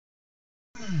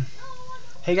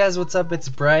Hey guys, what's up? It's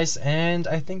Bryce, and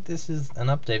I think this is an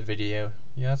update video.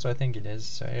 Yeah, that's what I think it is,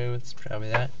 so it's probably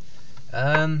that.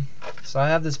 So I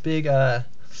have this big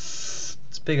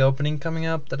opening coming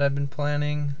up that I've been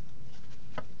planning.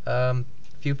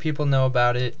 Few people know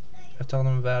about it. I've told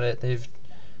them about it. They've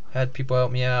had people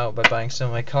help me out by buying some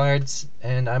of my cards,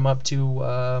 and I'm up to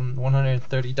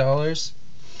 $130,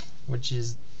 which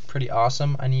is pretty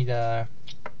awesome. I need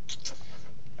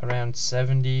around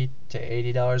 $70 to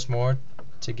 $80 more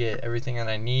to get everything that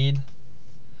I need.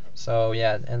 So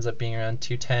yeah, it ends up being around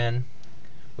 $210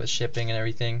 with shipping and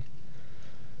everything.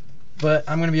 But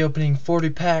I'm gonna be opening 40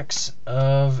 packs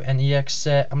of an EX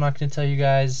set. I'm not gonna tell you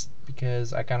guys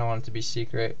because I kind of want it to be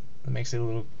secret. It makes it a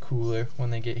little cooler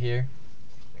when they get here.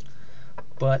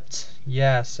 But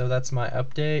yeah, so that's my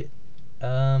update.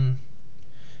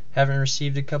 Haven't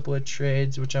received a couple of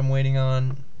trades, which I'm waiting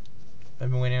on.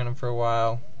 I've been waiting on them for a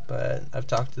while, but I've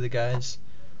talked to the guys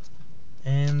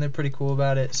and they're pretty cool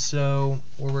about it, so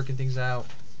we're working things out.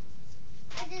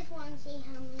 I just want to see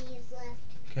how many is left.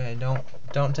 Okay,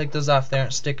 don't take those off. They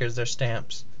aren't stickers, they're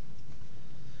stamps.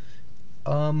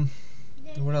 What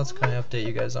else can I update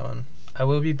you guys on? I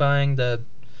will be buying the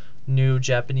new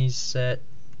Japanese set.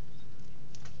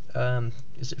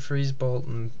 Is it Freeze Bolt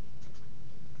and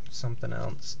something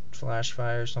else? Flash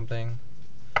Fire or something?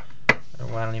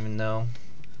 Or I don't even know.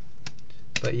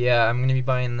 But yeah, I'm gonna be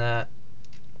buying that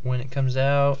when it comes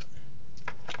out.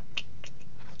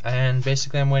 And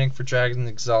basically I'm waiting for Dragon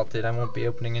Exalted. I won't be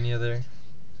opening any other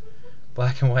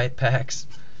black and white packs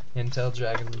until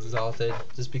Dragon Exalted,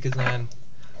 just because I'm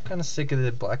kind of sick of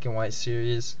the black and white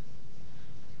series.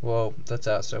 Well, that's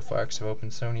out so far because I've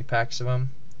opened so many packs of them.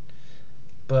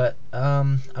 But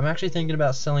I'm actually thinking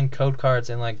about selling code cards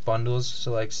in like bundles,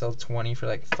 so like sell 20 for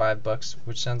like $5,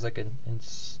 which sounds like I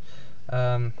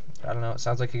don't know, it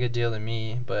sounds like a good deal to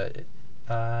me, but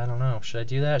I don't know. Should I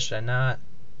do that? Should I not?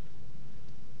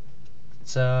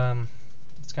 It's kind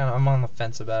of, I'm on the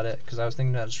fence about it because I was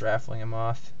thinking about just raffling them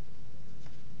off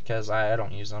because I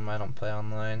don't use them. I don't play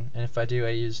online, and if I do, I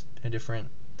use a different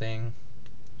thing.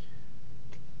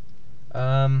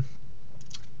 I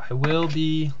will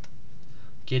be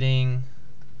getting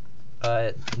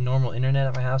normal internet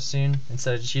at my house soon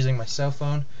instead of just using my cell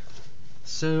phone.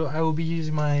 So I will be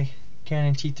using my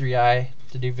Canon T3i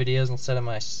to do videos instead of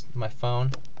my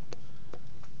phone.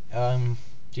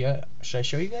 Should I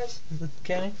show you guys the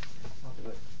Canon? I'll do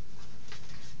it.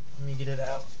 Let me get it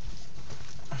out.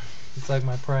 It's like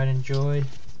my pride and joy.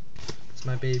 It's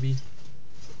my baby.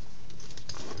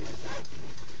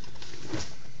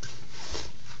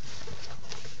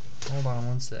 Hold on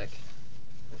one sec.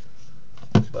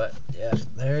 But yeah,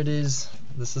 there it is.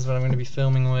 This is what I'm going to be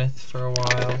filming with for a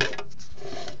while.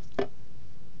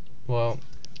 Well,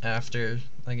 after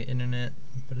I get internet,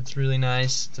 but it's really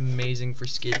nice. It's amazing for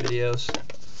skate videos.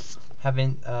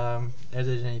 Haven't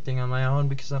edited anything on my own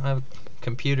because I don't have a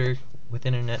computer with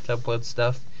internet to upload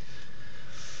stuff.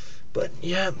 But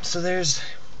yeah, so there's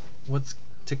what's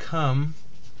to come.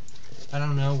 I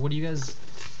don't know. What do you guys?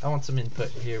 I want some input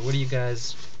here. What do you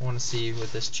guys want to see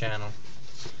with this channel?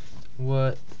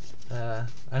 What? I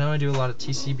know I do a lot of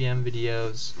TCBM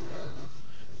videos,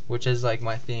 which is like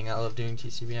my thing. I love doing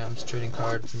TCBMs, trading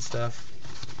cards and stuff.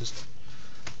 Just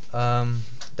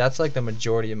that's like the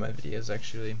majority of my videos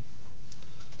actually.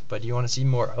 But do you want to see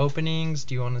more openings?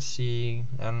 Do you want to see,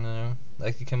 I don't know,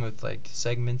 I could come up with like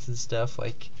segments and stuff,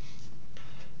 like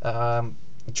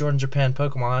Jordan Japan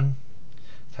Pokemon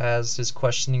has his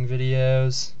questioning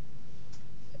videos.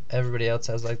 Everybody else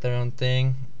has like their own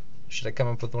thing. Should I come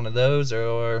up with one of those,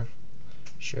 or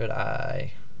should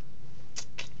I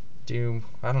do,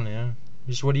 I don't know,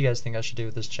 just what do you guys think I should do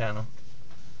with this channel?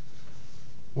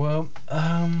 Well,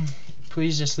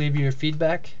 please just leave your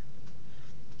feedback,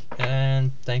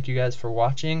 and thank you guys for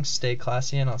watching. Stay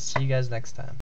classy, and I'll see you guys next time.